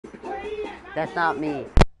That's not me.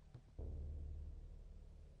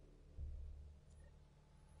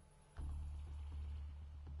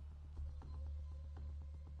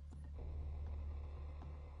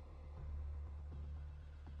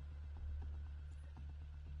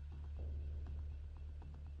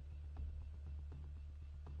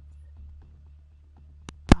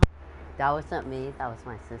 That wasn't me, that was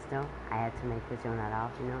my sister. I had to make her turn that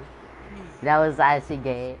off, you know? That was actually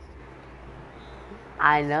gay.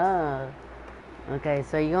 I know. Okay,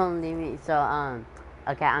 so you gonna leave me, so,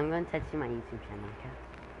 okay, I'm gonna text you my YouTube channel, okay?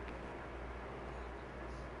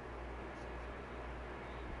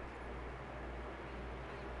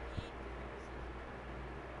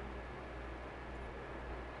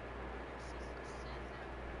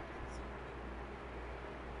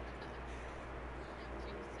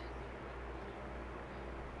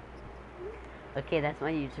 Okay, that's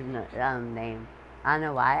my YouTube name. I don't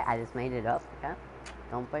know why, I just made it up, okay?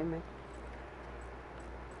 Don't blame me.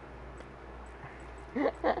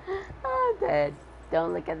 Oh, Dad,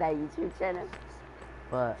 don't look at that YouTube channel.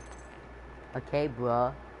 But, okay,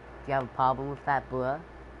 bruh. Do you have a problem with that, bruh?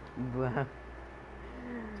 Bruh.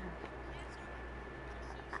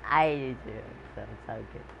 I do too, so it's all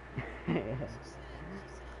good.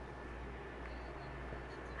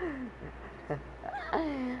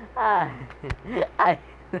 I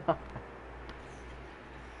know.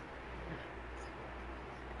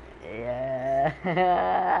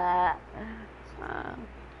 Yeah.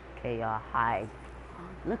 Okay, y'all, hide.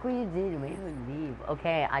 Look what you did, you made her leave.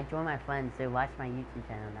 Okay, I joined my friends, so watch my YouTube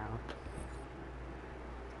channel now.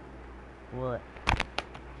 What?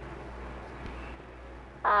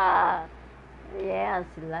 Ah! Yeah,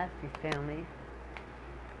 she left, you feel me?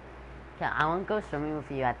 Okay, I want to go swimming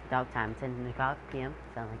with you at the dog time, 10 o'clock p.m.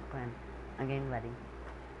 Sound like a plan. I'm getting ready.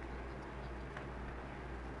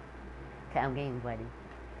 Okay, I'm getting ready.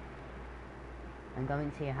 I'm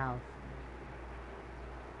going to your house.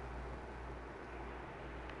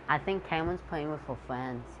 I think Cameron's playing with her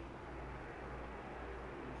friends.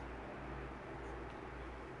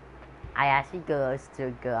 I actually goes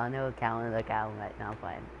to go on her account and look at him right now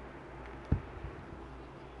playing.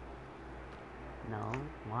 No?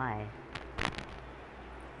 Why?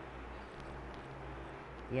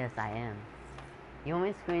 Yes, I am. You want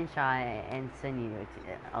me to screenshot and send you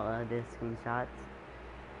all of the screenshots?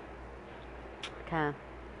 Okay. I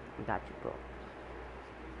got you, bro.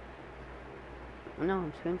 No,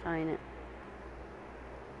 I'm screenshotting it.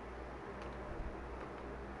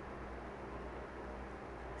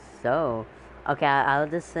 So, okay, I'll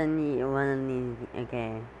just send you one of these.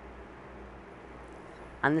 Okay.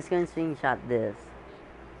 I'm just gonna screenshot this.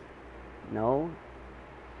 No?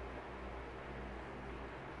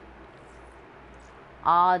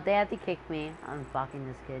 Oh, they have to kick me. I'm fucking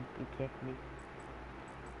this kid. You kicked me.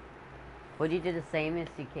 Would you do the same if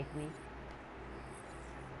you kicked me?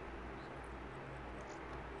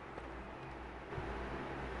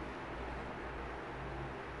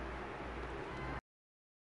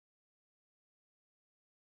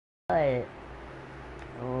 What?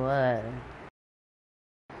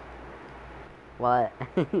 What? What?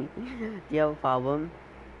 Do you have a problem?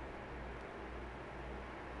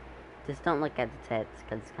 Just don't look at the tits,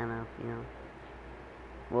 cause it's kind of, you know.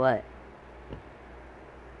 What?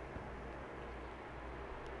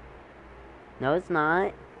 No, it's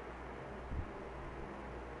not.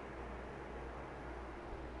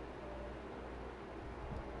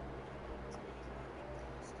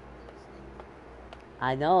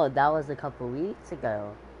 I know, that was a couple weeks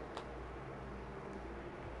ago.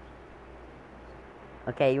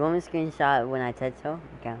 Okay, you want me to screenshot when I said so?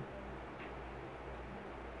 Okay.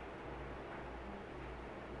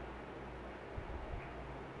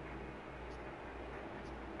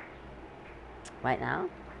 Right now?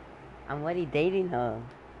 I'm already dating her.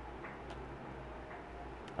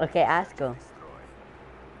 Okay, ask her.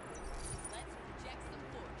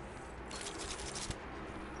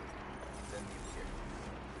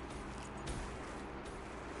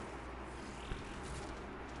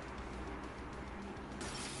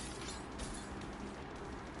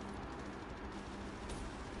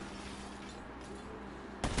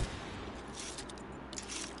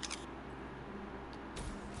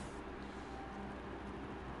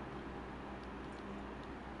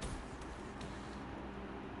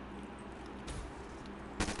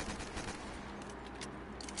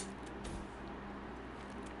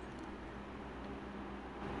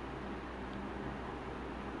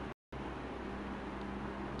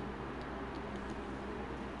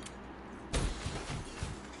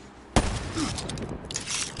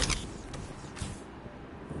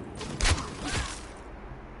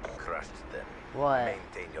 Crushed them. What?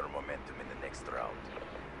 Maintain regain your momentum in the next round.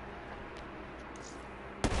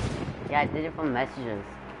 Yeah, I did it from messages.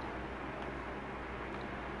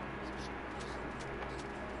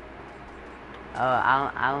 Oh,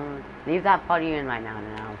 I'll leave that party in right now, and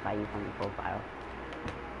then I'll fight you from the profile.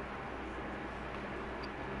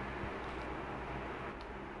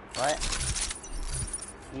 What?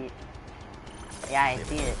 Yeah, I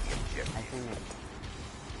see it. I seen it.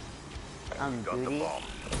 Booty.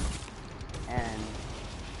 And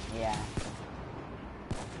yeah.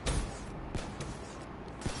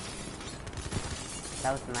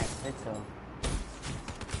 That was a nice pistol.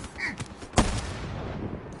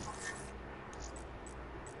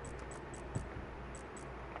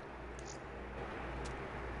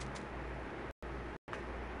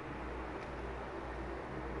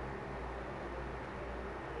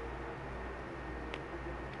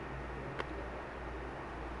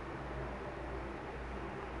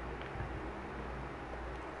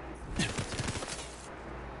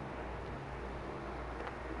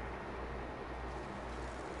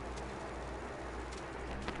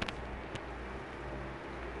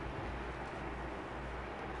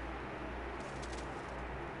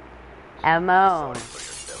 Ammo,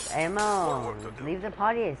 leave the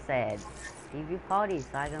party, I said. Leave your party so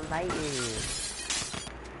I can invite you.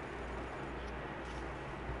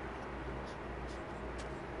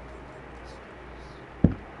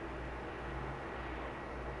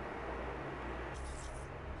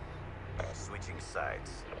 Switching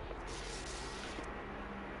sides.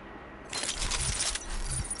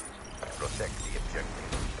 Protect the objective.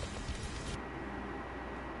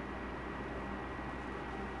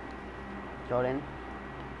 Jordan.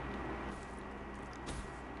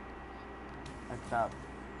 What's up?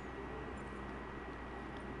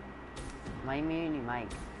 Why are you muting your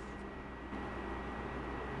mic?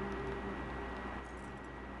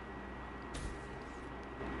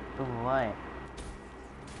 What?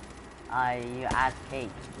 You asked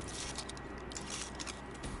Kate.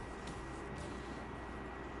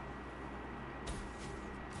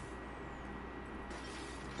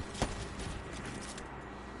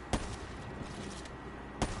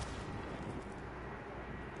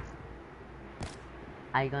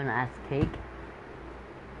 Are you gonna ask Cake?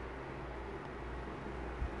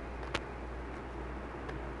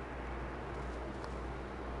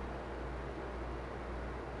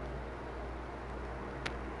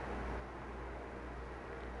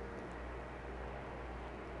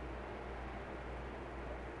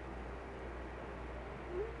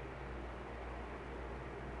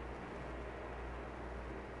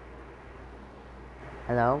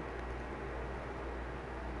 Hello?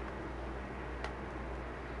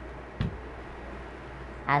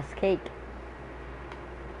 Ask Cake.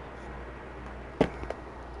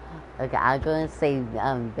 Okay, I'll go and say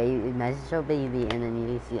baby, message your baby, and then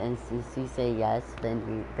you say yes.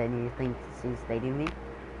 Then you think she's dating me.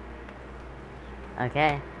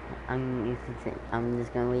 Okay, I'm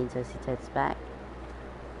just gonna wait until she texts back.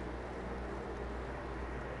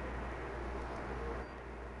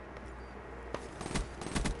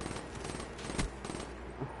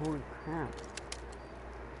 Holy crap!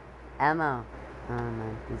 Ammo. Oh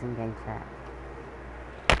no, he's in game chat.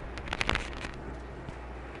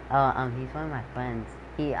 Oh, he's one of my friends.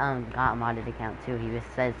 He, got a modded account too. He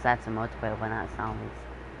just says that's a multiplayer, but not zombies.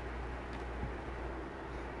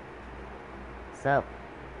 So,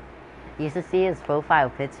 you should see his profile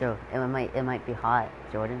picture. It might be hot,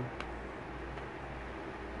 Jordan.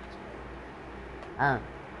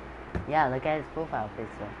 Yeah, look at his profile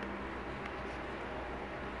picture.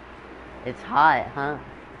 It's hot, huh?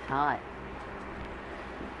 It's hot.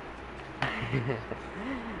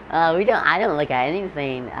 I don't look at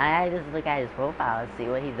anything. I just look at his profile and see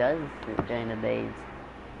what he does during the days.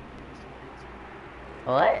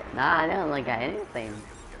 What? Nah, I don't look at anything.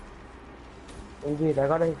 Oh wait, I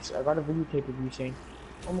got a videotape of you saying,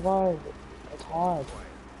 "Oh my god, it's hard."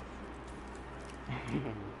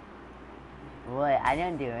 What? I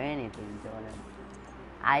don't do anything, Jordan.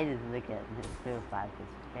 I just look at his profile picture,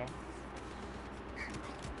 okay?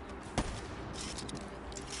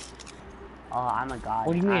 Oh, I'm a god.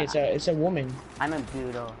 What do you mean? It's a woman. I'm a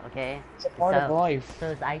Boodle, okay? It's a part of life. So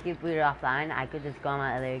if I get booted offline, I could just go on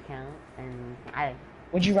my other account and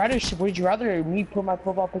Would you rather me put my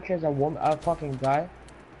profile picture as a fucking guy?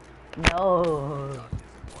 No.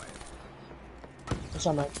 What's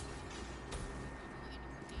up, man?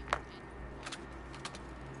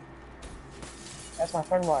 That's my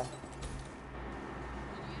friend. Why?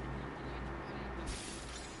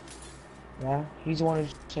 Yeah, he's the one who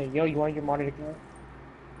said, "Yo, you want your monitor to go?"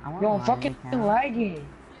 Yo, I'm fucking lagging.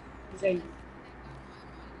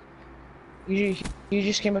 You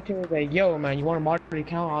just came up to me like, yo, man, you want a mod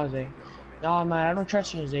account? I was like, nah, man, I don't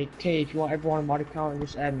trust you. He's like, okay, if you ever want a mod account,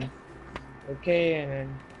 just add me. Okay, and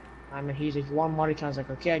then, he's like, if you want a mod account? I was like,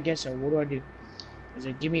 okay, I guess so. What do I do? He's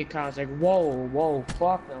like, give me a account. I was like, whoa,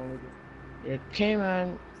 fuck no. Like, okay,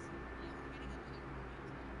 man.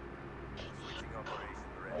 Switching operation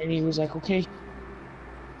ready. And he was like, okay.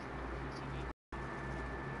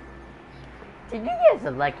 Dude, you guys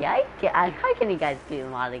are lucky. How can you guys do a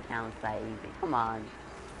lot of accounts that easy? Come on.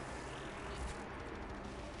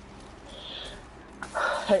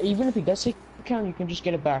 Even if he does take an account, you can just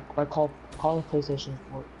get it back by calling PlayStation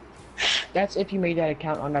support. That's if you made that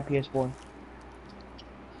account on that PS4.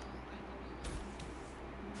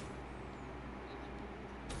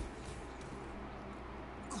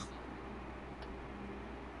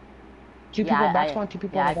 Two people on back spawn, two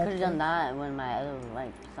people yeah, on I back could have spawn. done that when my other,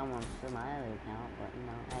 like, someone stole my other account, but, you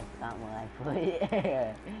know, that's not what I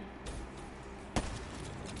put.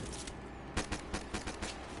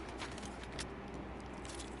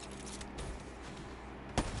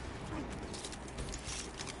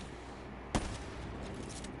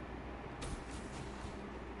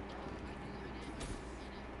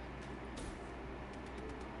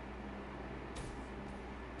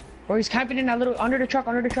 Or he's camping in that little, under the truck.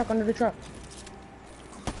 Was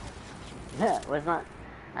not.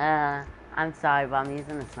 I'm sorry, but I'm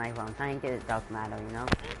using a sniper. I'm trying to get a dark matter, you know?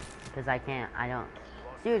 Because I don't.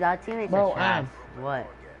 Dude, our teammates Bro, are trash. What?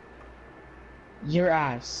 Your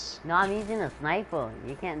ass. No, I'm using a sniper.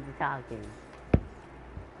 You can't be talking.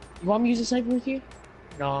 You want me to use a sniper with you?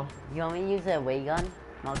 No. You want me to use a ray gun?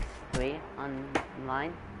 Mark 3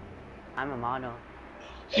 online? I'm a model.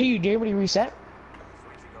 Hey, you dare me to reset?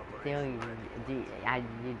 Switching operation.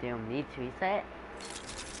 You don't need to reset?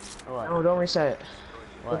 What? No, don't reset it.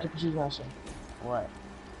 What? Go to Pursuit Master. What?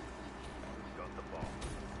 Got the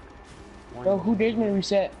bomb. Bro, who dared me to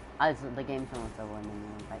reset? The game's almost over and then you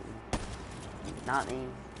invite me. Not me.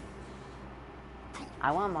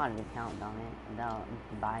 I want a modded account, damn it. Without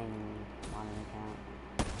buying a modded account.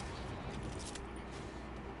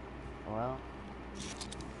 Well.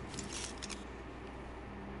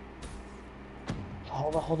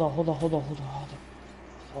 Hold on.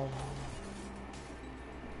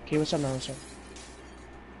 Okay, what's up, man? What's up?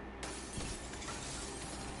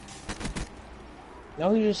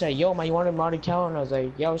 No, he just said, yo, man, you want a mod account? And I was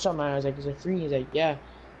like, yeah, what's up, man? I was like, is it free? He's like, yeah.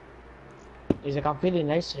 He's like, I'm feeling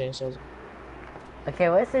nice today, so I was like, Okay,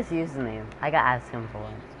 what's this username? I gotta ask him for it.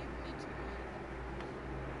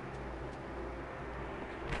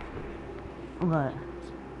 What?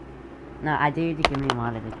 No, I dare you to give me a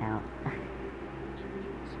modded account.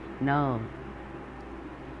 No.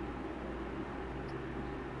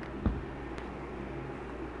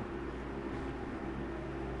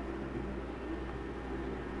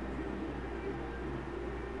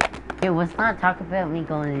 Okay, let's not talk about me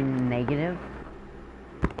going negative.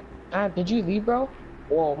 did you leave, bro?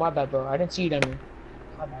 Whoa, my bad, bro. I didn't see you down there.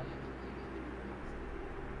 My bad.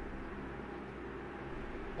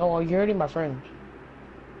 Oh, well, you're already my friend.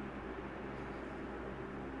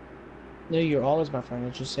 No, you're always my friend.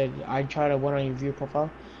 It just said, I tried to went on your view profile.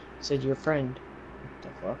 It said you're a friend. What the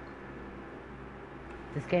fuck?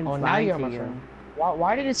 This game's Oh, now lying you're to my you. friend.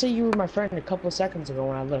 Why did it say you were my friend a couple of seconds ago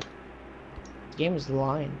when I looked? The game is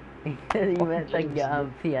lying. You meant the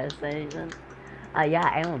PS station? Yeah,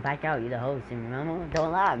 I won't back out. You're the host, you remember?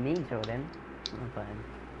 Don't lie at me, Jordan. I'm fine.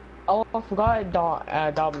 Oh, I forgot,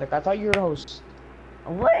 Dominic. I thought you were the host.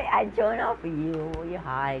 What? I joined off of you. You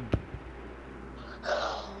hide.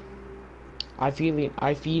 I feeling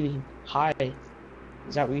high.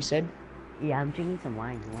 Is that what you said? Yeah, I'm drinking some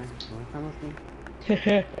wine. You want some with me?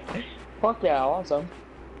 Fuck yeah, I want some.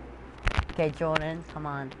 Okay, Jordan, come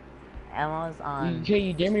on. Emma's on. Okay,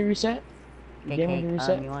 you dare me to reset? You dare me to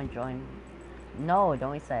reset? You want to join? No,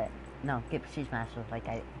 don't reset. No, get Prestige Master. Like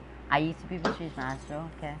I used to be Prestige Master.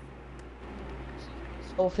 Okay.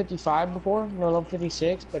 Level 55 before, no, level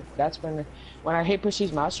 56, but that's when I hit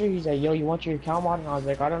Prestige Master, he's like, yo, you want your account mod? And I was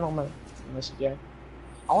like, I don't know, man. I said, yeah.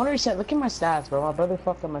 I want to reset. Look at my stats, bro. My brother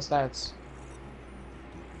fucked up my stats.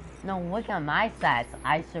 No, look at my stats.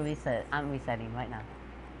 I should reset. I'm resetting right now.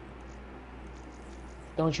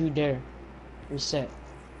 Don't you dare reset.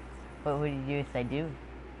 What would you if I do?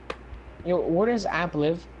 Yo, where does Amp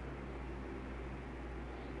live?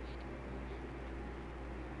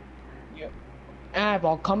 Yo, Amp,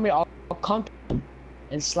 I'll come here. I'll come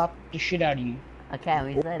and slap the shit out of you. Okay, I'm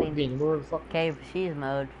resetting. Where the fuck? Okay, Prestige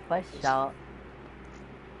mode. First shot.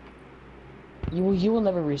 You will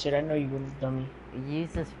never reset. I know you wouldn't, dummy.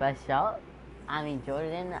 Use the special. I mean,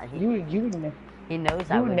 Jordan. You would never. He knows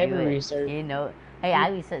You I would would never do it. reset. Hey, I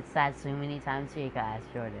reset stats so many times, so you can ask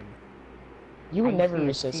Jordan. You would I never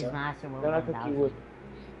used to reset be a son. Master Mode Then I think you 1000. would.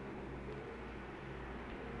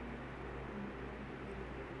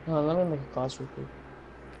 Let me make a class real quick.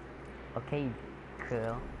 Okay,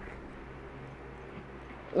 cool.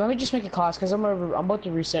 Let me just make a class because I'm about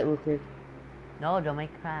to reset real quick. No, don't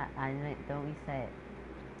make crap. Don't reset.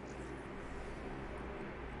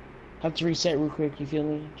 Have to reset real quick. You feel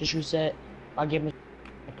me? Just reset. I'll give me.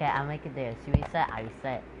 Okay, I'll make it there. So you reset, I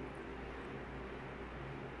reset.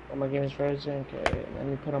 Oh, my game is frozen. Okay, let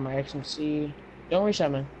me put on my XMC. Don't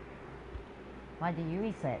reset, man. Why do you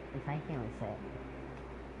reset? If I can't reset.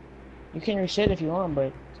 You can reset if you want,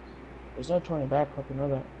 but there's no turning back. Hope you know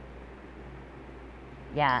that.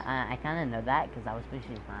 Yeah, I kind of know that because I was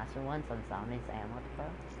pushing Master once on Zombies and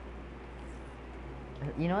multiplayer.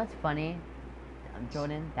 You know what's funny,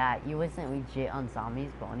 Jordan? That you wasn't legit on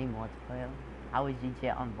Zombies, but only multiplayer. I was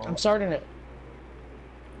legit on both. I'm starting it.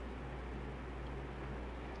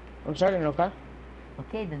 I'm starting it, okay?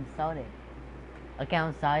 Okay, then start it. Okay,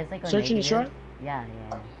 I'm sorry it's like a Searching the negative. short? Yeah.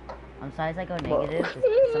 I'm sorry it's like a Bro. negative.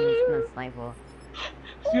 Someone's gonna sniper.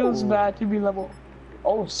 Feels Ooh. bad to be level.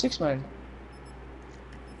 Oh, 6 man.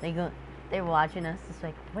 They're watching us. It's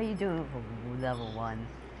like, what are you doing for level 1?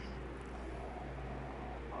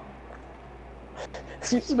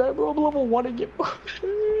 6 man, bro. I'm level 1 again.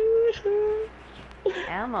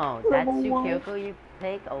 Ammo. That's Level your 1. vehicle you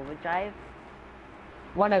take overdrive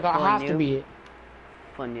When I got For a have to noob? be it.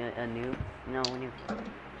 for a noob. No, when you.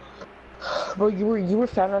 Bro, you were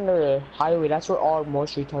found on the highway. That's where all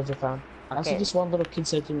most retards are found. That's what Okay. this one little kid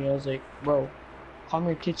said to me. I was like, bro, calm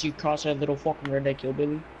your tits, you cross-eyed little fucking redneck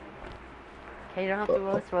hillbilly. Okay, you don't have to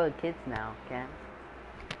roast for the kids now, okay?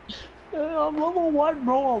 I'm level 1,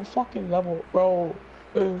 bro. I'm fucking level, bro.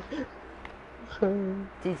 Dude,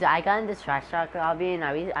 so I got in this trash talk lobby and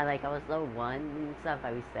I was level 1 and stuff. I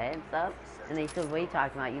reset and stuff. And they said, what are you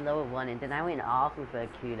talking about? You level 1. And then I went off with a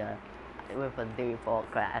CUDA with a default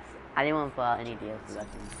class. I didn't want to pull out any DLC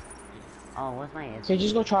weapons. Oh, what's my SMG? Okay,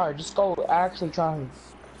 just go try. Just go actually try.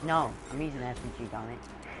 No, I'm using SMG, damn it.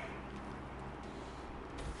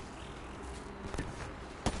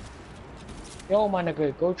 Yo, my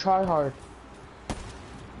nigga, go try hard.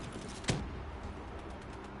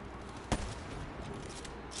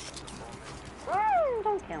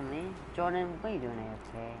 Don't kill me. Jordan, what are you doing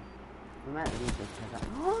AFK? We might lose this because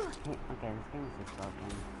okay, this game is just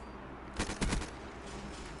broken.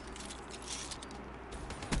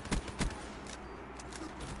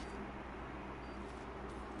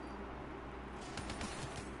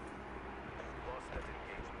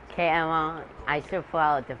 Okay, Emma, I should pull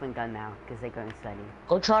out a different gun now because they're going steady.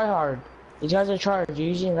 Go try hard. These guys are charged. You're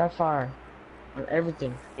using that fire on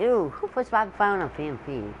everything. Ew, who puts back fire on a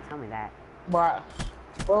PMP? Tell me that.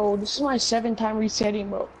 Bro, this is my 7th time resetting,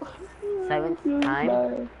 bro. 7th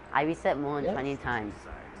time? I reset more than 20 times.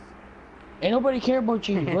 Ain't nobody care about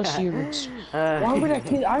you. What's yours? I remember that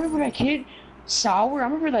kid. Sour. I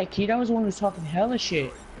remember that kid. I was the one who was talking hella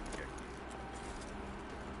shit.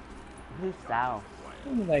 Who's Sal? I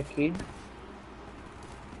remember that kid.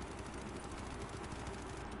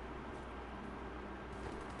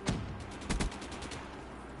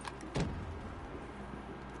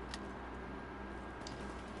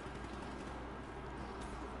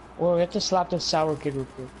 Well, we have to slap the sour kid real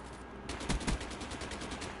quick.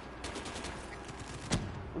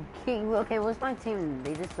 Okay, what's my team?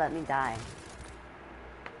 They just let me die.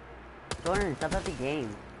 Jordan, step up the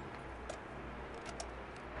game.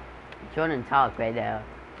 Jordan, talk right now.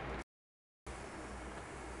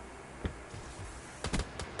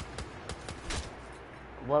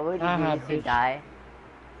 What would you do if you die?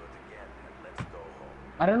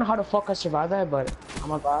 I don't know how the fuck I survived that, but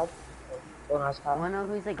I'm a god. Don't ask how. Wanna know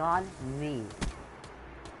who's a god? Me.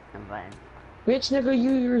 I'm fine. Bitch, nigga,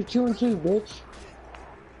 you're 2 and 2, bitch.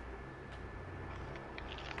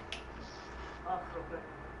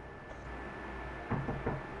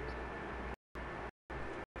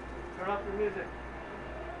 Turn off the music.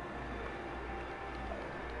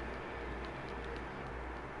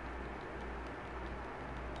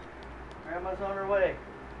 Grandma's on her way.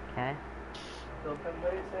 Okay. She'll come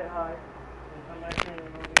late, say hi, and come back in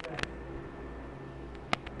and we'll be back.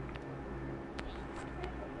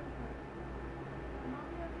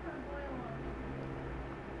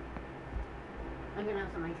 I'm gonna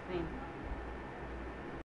have some ice cream.